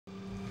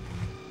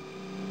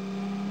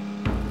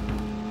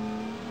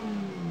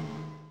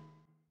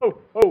Ho,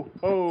 ho,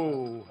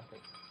 ho.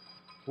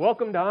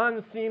 Welcome to On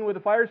the Scene with the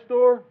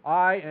Firestore.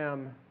 I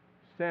am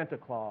Santa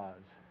Claus.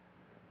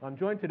 I'm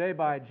joined today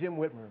by Jim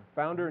Witmer,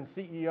 founder and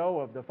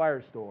CEO of the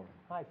Firestore.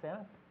 Hi,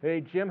 Santa.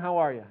 Hey, Jim, how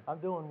are you? I'm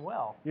doing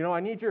well. You know, I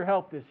need your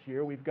help this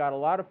year. We've got a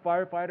lot of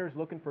firefighters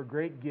looking for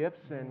great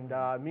gifts, and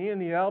me and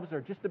the elves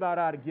are just about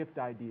out of gift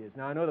ideas.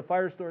 Now, I know the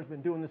Firestore's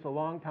been doing this a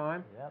long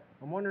time. Yep.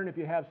 I'm wondering if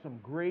you have some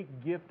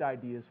great gift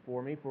ideas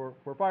for me for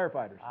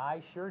firefighters.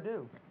 I sure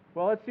do.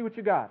 Well, let's see what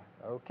you got.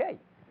 Okay.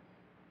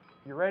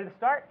 You ready to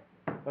start?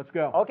 Let's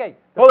go. Okay.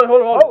 Hold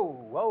on.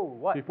 Whoa,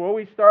 what? Before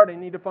we start, I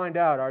need to find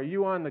out, are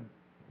you on the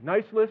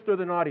nice list or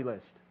the naughty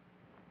list?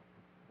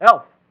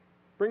 Elf,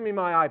 bring me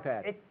my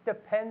iPad. It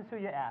depends who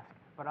you ask,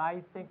 but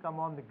I think I'm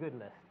on the good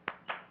list.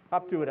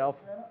 Hop to it, Elf.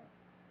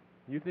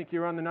 You think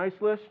you're on the nice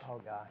list?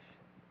 Oh, gosh.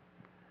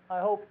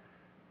 I hope.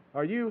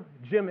 Are you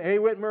Jim A.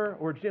 Witmer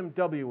or Jim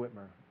W.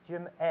 Witmer?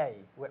 Jim A.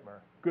 Witmer.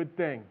 Good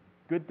thing.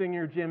 Good thing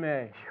you're Jim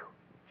A.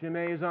 Jim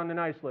A. is on the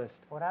nice list.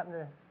 What happened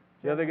to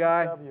The other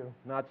guy, W?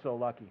 not so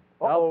lucky.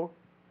 Uh-oh.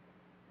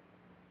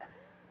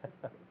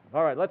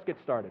 All right, let's get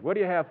started. What do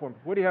you have for me?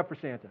 What do you have for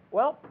Santa?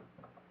 Well,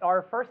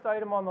 our first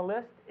item on the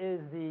list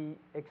is the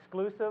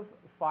exclusive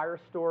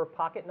Firestore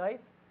pocket knife.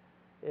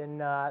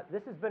 And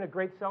this has been a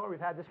great seller.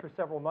 We've had this for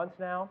several months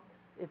now.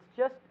 It's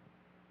just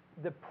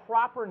the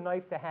proper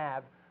knife to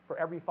have for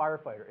every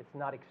firefighter. It's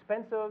not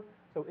expensive,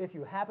 so if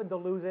you happen to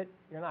lose it,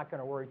 you're not going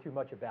to worry too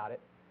much about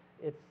it.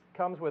 It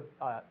comes with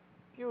a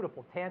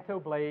beautiful tanto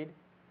blade,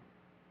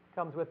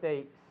 comes with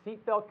a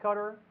seatbelt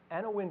cutter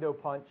and a window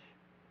punch,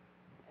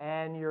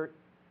 and your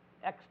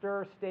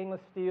extra stainless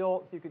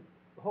steel, so you could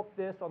hook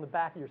this on the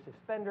back of your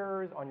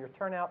suspenders, on your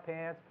turnout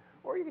pants,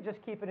 or you could just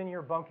keep it in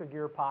your bunker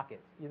gear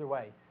pockets, either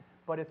way.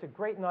 But it's a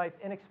great knife,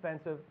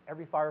 inexpensive.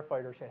 Every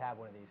firefighter should have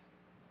one of these.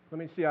 Let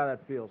me see how that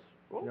feels.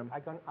 Ooh, Jim.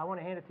 I want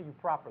to hand it to you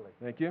properly.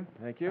 Thank you.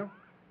 Thank you.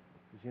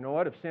 Because you know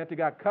what? If Santa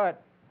got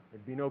cut,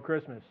 there'd be no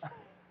Christmas.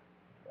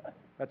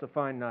 That's a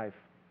fine knife.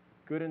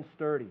 Good and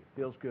sturdy.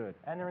 Feels good.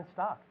 And they're in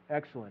stock.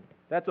 Excellent.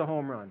 That's a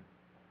home run.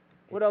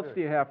 What else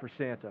do you have for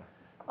Santa?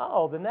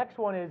 Oh, the next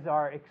one is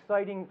our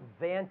exciting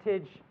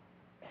Vantage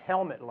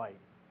helmet light.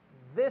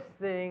 This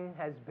thing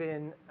has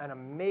been an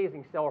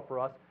amazing seller for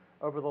us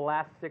over the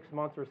last 6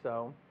 months or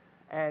so,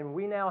 and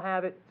we now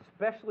have it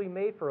specially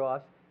made for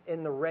us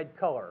in the red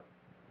color.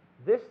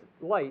 This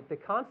light, the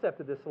concept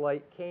of this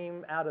light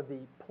came out of the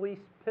police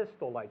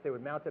pistol light. They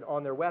would mount it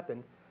on their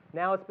weapon.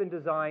 Now it's been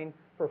designed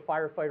for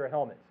firefighter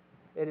helmets.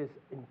 It is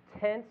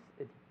intense,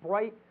 it's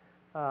bright,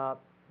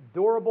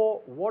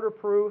 durable,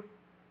 waterproof,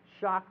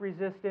 shock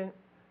resistant,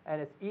 and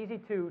it's easy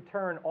to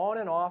turn on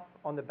and off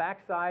on the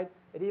back side.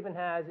 It even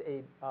has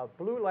a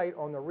blue light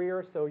on the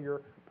rear, so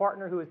your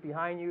partner who is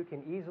behind you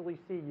can easily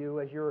see you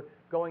as you're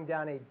going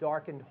down a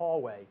darkened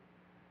hallway.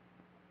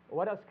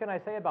 What else can I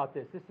say about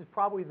this? This is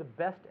probably the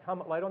best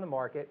helmet light on the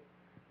market.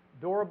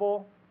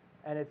 Durable,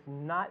 and it's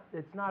not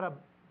a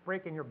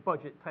break in your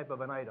budget type of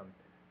an item.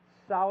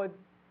 Solid.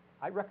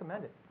 I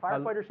recommend it.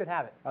 Firefighters should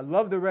have it. I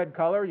love the red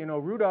color. You know,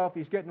 Rudolph,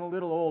 he's getting a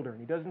little older, and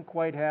he doesn't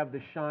quite have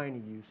the shine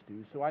he used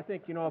to. So I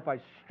think, you know, if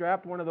I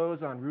strapped one of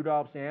those on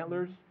Rudolph's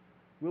antlers,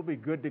 we'll be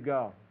good to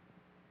go.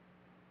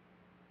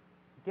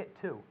 Get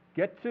two.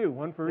 Get two,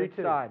 one for each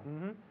side.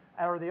 Mm-hmm.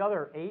 Or the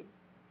other 8.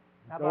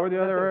 Or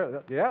the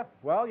other, yeah.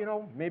 Well, you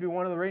know, maybe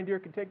one of the reindeer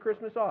can take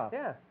Christmas off.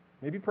 Yeah.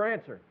 Maybe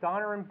Prancer.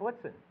 Donner and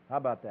Blitzen. How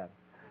about that?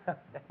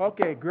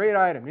 Okay, great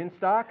item. In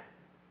stock?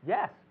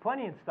 Yes,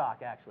 plenty in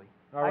stock, actually.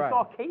 All right. I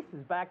saw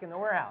cases back in the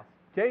warehouse.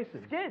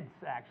 Cases? Skids,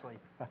 actually.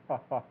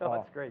 Oh,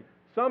 that's great.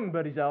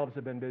 Somebody's elves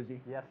have been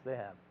busy. Yes, they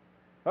have.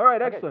 All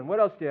right, Okay. excellent. What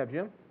else do you have,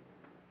 Jim?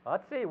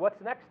 Let's see,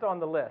 what's next on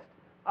the list?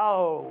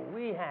 Oh,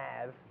 we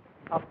have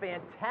a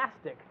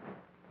fantastic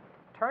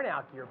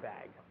turnout gear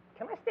bag.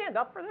 Can I stand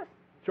up for this?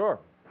 Sure.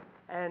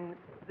 And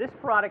this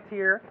product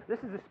here, this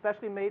is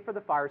especially made for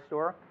the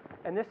Firestore,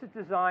 and this is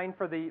designed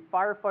for the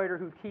firefighter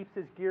who keeps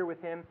his gear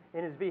with him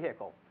in his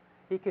vehicle.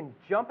 He can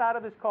jump out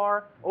of his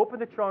car, open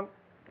the trunk,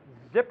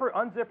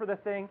 unzipper the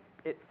thing,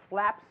 it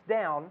flaps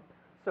down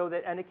so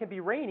that, and it can be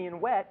rainy and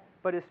wet,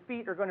 but his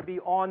feet are going to be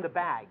on the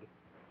bag.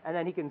 And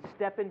then he can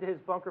step into his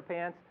bunker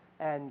pants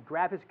and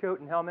grab his coat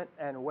and helmet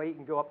and wait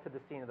and go up to the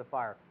scene of the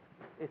fire.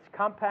 It's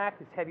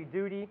compact, it's heavy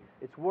duty,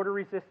 it's water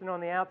resistant on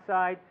the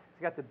outside,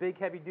 it's got the big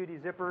heavy duty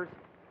zippers,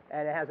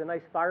 and it has a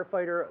nice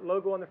firefighter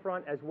logo on the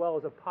front as well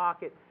as a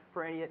pocket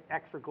for any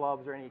extra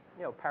gloves or any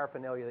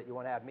paraphernalia that you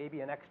want to have, maybe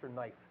an extra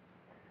knife.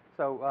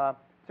 So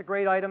it's a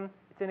great item,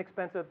 it's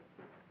inexpensive,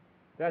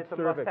 That's it's a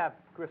terrific.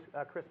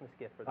 must-have Christmas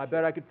gift for the I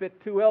bet I could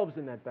fit 2 elves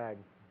in that bag.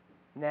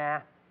 Nah,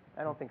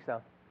 I don't think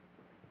so.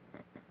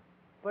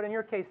 But in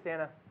your case,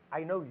 Santa,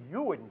 I know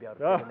you wouldn't be able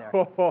to fit in there.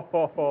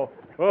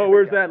 Oh,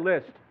 where's that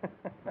list?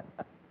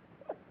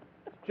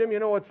 Jim, you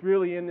know what's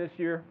really in this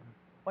year?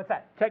 What's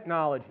that?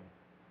 Technology.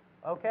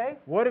 Okay.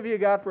 What have you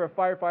got for a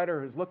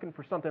firefighter who's looking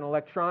for something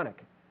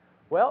electronic?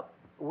 Well,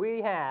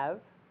 we have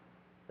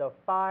the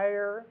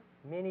Fire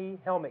Mini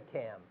Helmet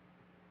Cam.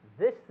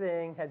 This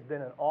thing has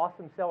been an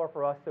awesome seller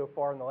for us so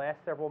far in the last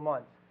several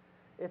months.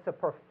 It's a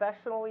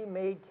professionally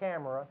made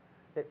camera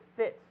that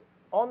fits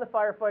on the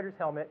firefighter's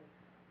helmet,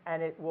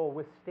 and it will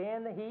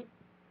withstand the heat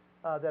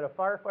that a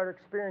firefighter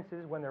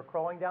experiences when they're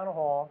crawling down a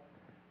hall.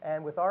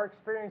 And with our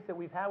experience that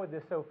we've had with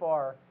this so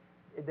far,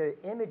 the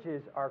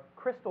images are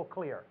crystal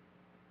clear.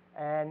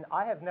 And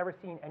I have never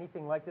seen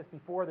anything like this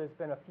before. There's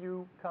been a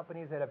few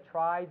companies that have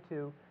tried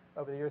to,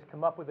 over the years,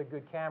 come up with a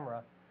good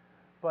camera.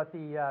 But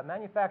the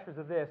manufacturers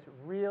of this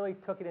really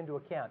took it into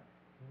account.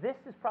 This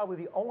is probably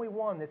the only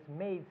one that's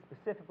made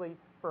specifically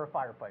for a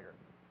firefighter.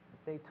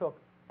 They took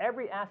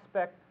every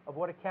aspect of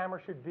what a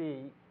camera should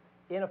be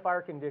in a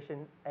fire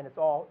condition, and it's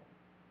all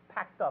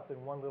packed up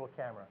in one little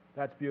camera.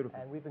 That's beautiful.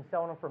 And we've been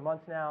selling them for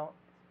months now.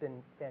 It's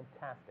been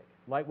fantastic.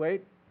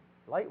 Lightweight?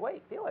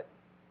 Lightweight, feel it.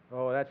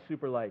 Oh, that's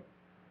super light.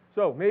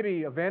 So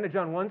maybe a Vantage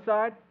on one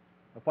side,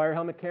 a fire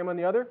helmet cam on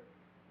the other?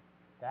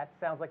 That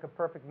sounds like a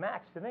perfect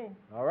match to me.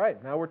 All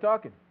right, now we're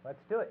talking. Let's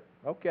do it.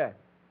 Okay.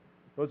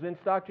 Those in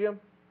stock, Jim?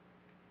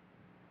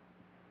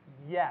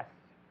 Yes.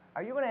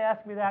 Are you going to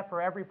ask me that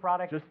for every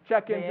product? Just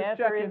checking, The just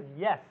answer checking. is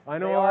yes. I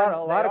know They a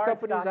lot of are in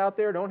companies stock. out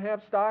there don't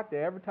have stock.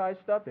 They advertise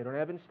stuff they don't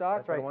have in stock.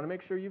 That's So I right. want to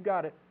make sure you've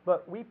got it.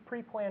 But we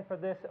pre-planned for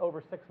this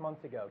over 6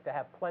 months ago to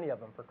have plenty of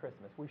them for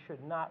Christmas. We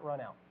should not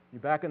run out.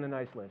 You're back on the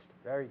nice list.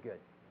 Very good.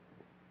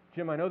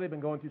 Jim, I know they've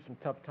been going through some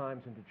tough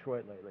times in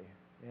Detroit lately,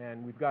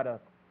 and we've got a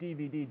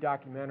DVD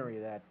documentary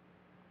that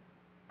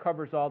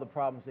covers all the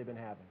problems they've been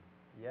having.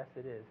 Yes,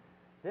 it is.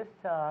 This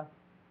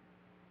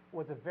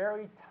was a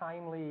very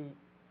timely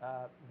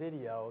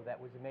video that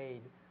was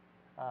made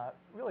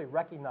really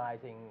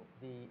recognizing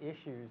the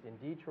issues in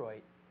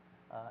Detroit,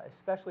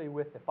 especially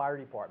with the fire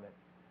department.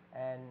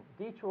 And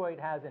Detroit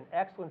has an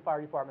excellent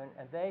fire department,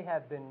 and they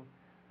have been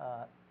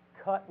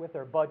cut with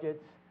their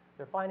budgets.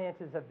 Their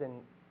finances have been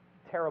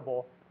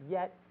terrible,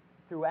 yet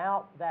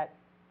throughout that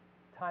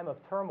time of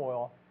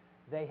turmoil,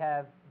 they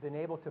have been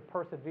able to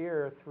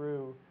persevere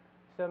through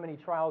so many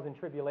trials and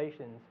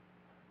tribulations.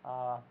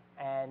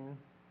 And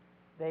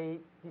they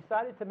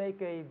decided to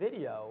make a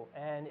video,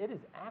 and it is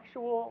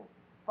actual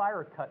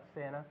fire cut,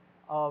 Santa,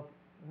 of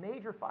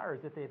major fires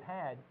that they've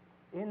had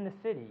in the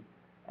city.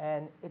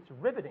 And it's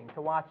riveting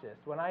to watch this.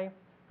 When I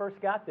first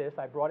got this,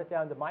 I brought it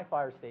down to my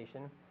fire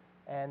station,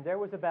 and there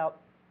was about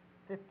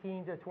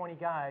 15 to 20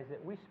 guys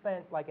that we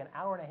spent like an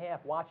hour and a half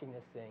watching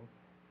this thing.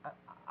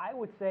 I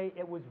would say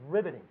it was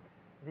riveting.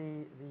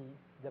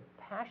 The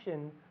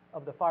passion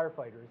of the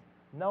firefighters,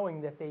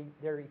 knowing that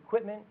their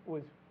equipment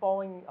was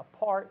falling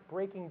apart,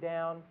 breaking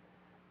down,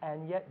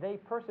 and yet they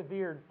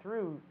persevered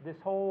through this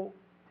whole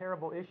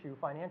terrible issue,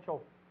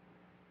 financial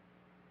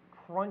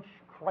crunch,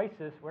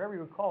 crisis, whatever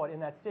you would call it, in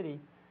that city,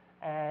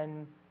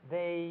 and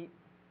they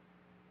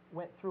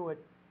went through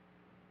it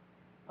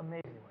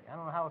amazingly. I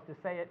don't know how else to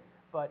say it,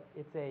 but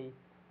it's a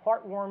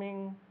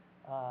heartwarming,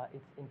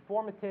 it's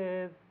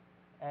informative,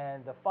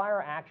 and the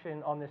fire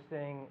action on this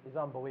thing is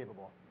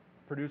unbelievable.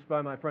 Produced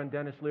by my friend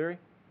Dennis Leary.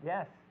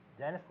 Yes,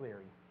 Dennis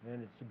Leary.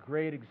 And it's a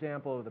great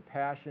example of the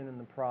passion and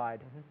the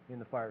pride in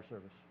the fire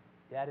service.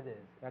 That it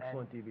is.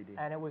 Excellent DVD.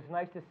 And it was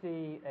nice to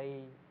see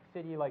a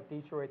city like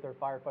Detroit, their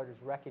firefighters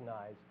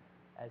recognized,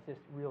 as this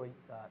really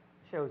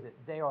shows it.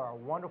 They are a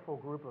wonderful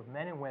group of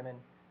men and women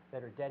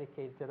that are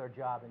dedicated to their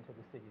job and to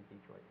the city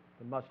of Detroit.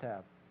 The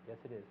must-have. Yes,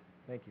 it is.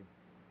 Thank you.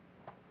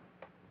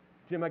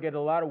 Jim, I get a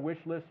lot of wish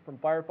lists from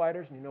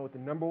firefighters, and you know what the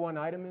 #1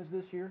 item is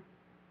this year?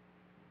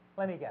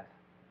 Let me guess.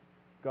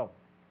 Go.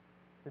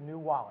 The new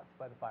wallets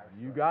by the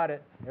FireStore. You got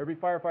it. Every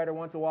firefighter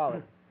wants a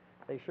wallet.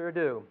 They sure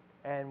do.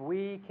 And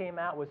we came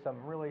out with some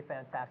really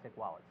fantastic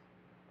wallets.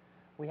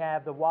 We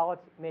have the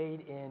wallets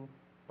made in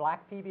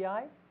black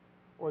PBI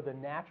or the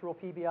natural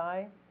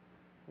PBI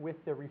with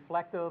the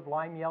reflective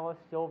lime yellow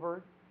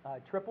silver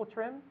triple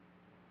trim.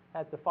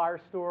 Has the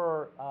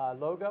FireStore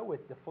logo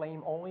with the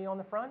flame only on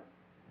the front.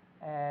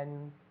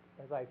 And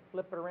as I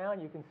flip it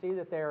around, you can see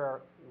that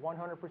they're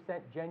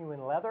 100%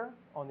 genuine leather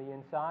on the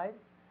inside.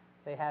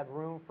 They have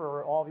room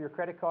for all of your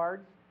credit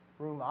cards,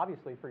 room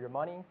obviously for your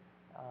money,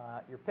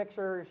 your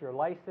pictures, your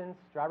license,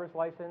 driver's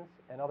license,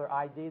 and other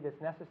ID that's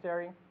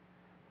necessary.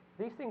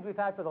 These things we've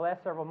had for the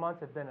last several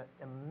months have been an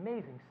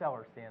amazing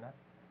seller, Santa.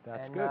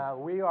 That's and, good.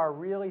 We are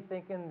really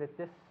thinking that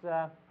this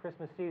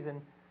Christmas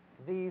season,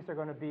 these are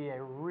going to be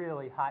a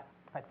really hot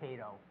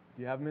potato.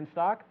 Do you have them in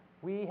stock?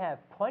 We have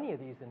plenty of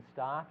these in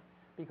stock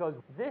because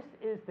this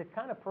is the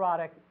kind of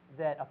product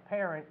that a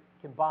parent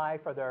can buy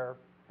for their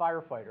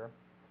firefighter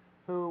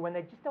who, when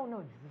they just don't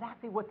know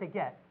exactly what to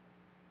get,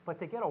 but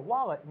to get a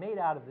wallet made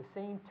out of the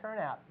same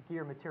turnout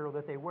gear material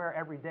that they wear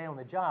every day on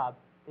the job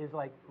is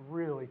like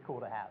really cool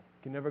to have.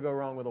 Can never go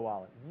wrong with a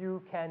wallet.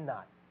 You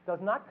cannot. Does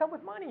not come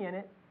with money in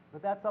it,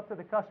 but that's up to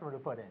the customer to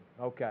put in.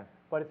 Okay.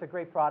 But it's a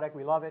great product.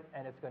 We love it,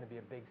 and it's going to be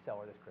a big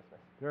seller this Christmas.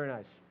 Very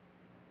nice.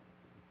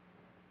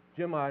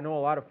 Jim, I know a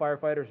lot of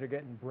firefighters are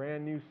getting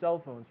brand new cell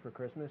phones for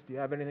Christmas. Do you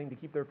have anything to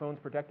keep their phones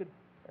protected?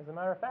 As a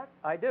matter of fact,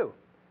 I do.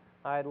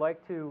 I'd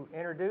like to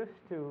introduce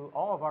to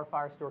all of our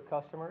FireStore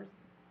customers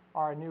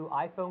our new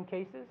iPhone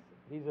cases.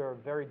 These are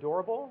very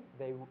durable.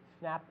 They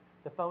snap,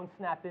 the phones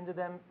snap into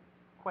them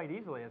quite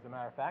easily, as a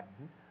matter of fact.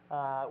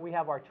 We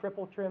have our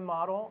triple trim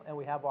model, and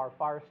we have our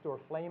FireStore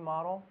Flame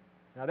model.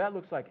 Now that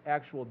looks like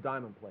actual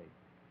diamond plate.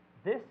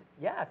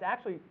 Yes,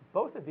 actually,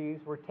 both of these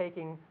were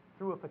taken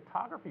through a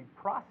photography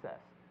process.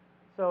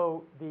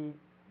 So the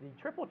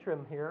triple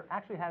trim here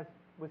actually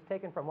was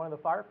taken from one of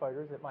the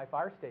firefighters at my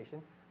fire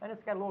station, and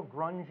it's got a little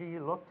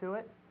grungy look to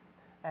it.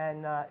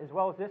 And as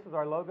well as this is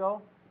our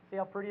logo. See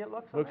how pretty it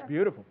looks on Looks there?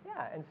 beautiful.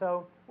 Yeah, and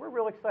so we're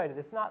real excited.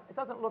 It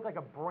doesn't look like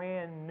a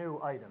brand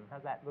new item. It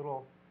has that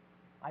little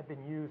I've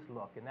been used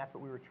look, and that's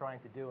what we were trying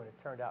to do, and it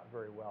turned out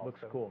very well. Looks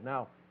cool.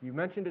 Now, you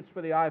mentioned it's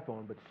for the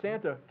iPhone, but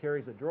Santa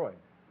carries a Droid.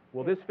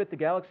 Will this fit the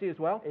Galaxy as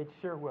well? It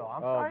sure will.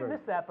 I'm sorry I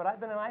missed that, but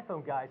I've been an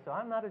iPhone guy, so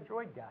I'm not a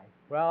Droid guy.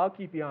 Well, I'll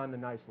keep you on the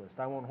nice list.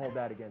 I won't hold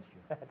that against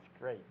you. That's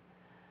great.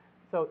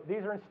 So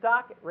these are in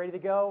stock, ready to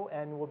go,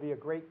 and will be a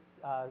great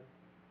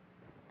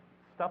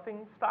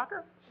stocking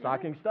stuffer.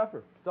 Stocking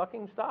stuffers.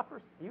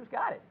 You've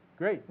got it.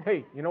 Great.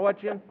 Hey, you know what,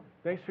 Jim?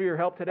 Thanks for your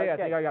help today. Okay. I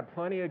think I got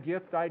plenty of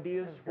gift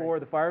ideas for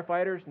the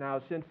firefighters.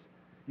 Now, since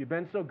you've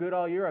been so good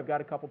all year, I've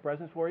got a couple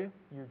presents for you.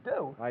 You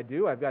do? I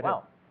do. I've got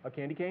Wow. a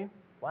candy cane.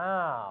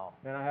 Wow.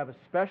 And I have a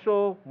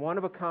special,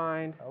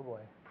 one-of-a-kind Oh, boy.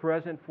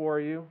 present for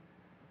you.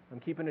 I'm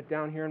keeping it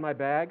down here in my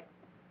bag.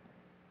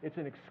 It's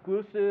an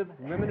exclusive,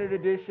 limited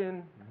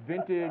edition,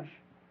 vintage,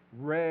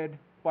 red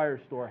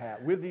FireStore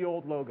hat with the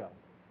old logo.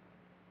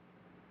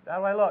 How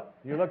do I look?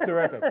 You look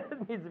terrific.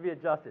 It needs to be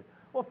adjusted.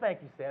 Well,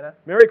 thank you, Santa.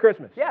 Merry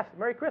Christmas. Yes,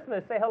 Merry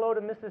Christmas. Say hello to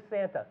Mrs.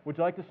 Santa. Would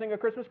you like to sing a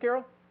Christmas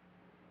carol?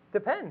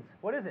 Depends.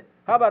 What is it?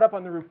 How about Up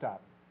on the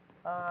Rooftop?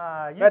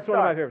 That's one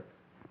of my favorites.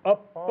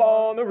 Up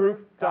on the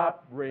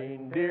rooftop,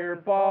 reindeer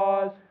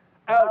paws,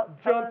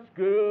 out jumps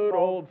good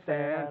old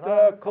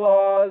Santa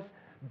Claus,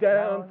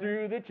 down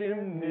through the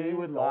chimney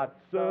with lots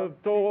of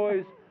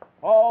toys,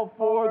 all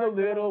for the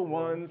little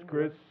ones'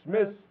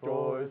 Christmas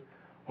toys.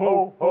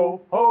 Ho,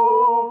 ho,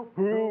 ho,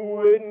 who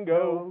wouldn't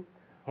go?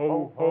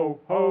 Ho, ho,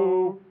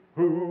 ho,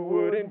 who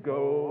wouldn't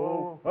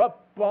go?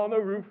 Up on the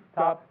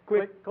rooftop,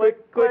 click,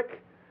 click,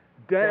 click,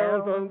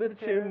 down from the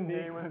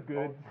chimney with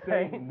good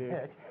Saint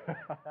Nick.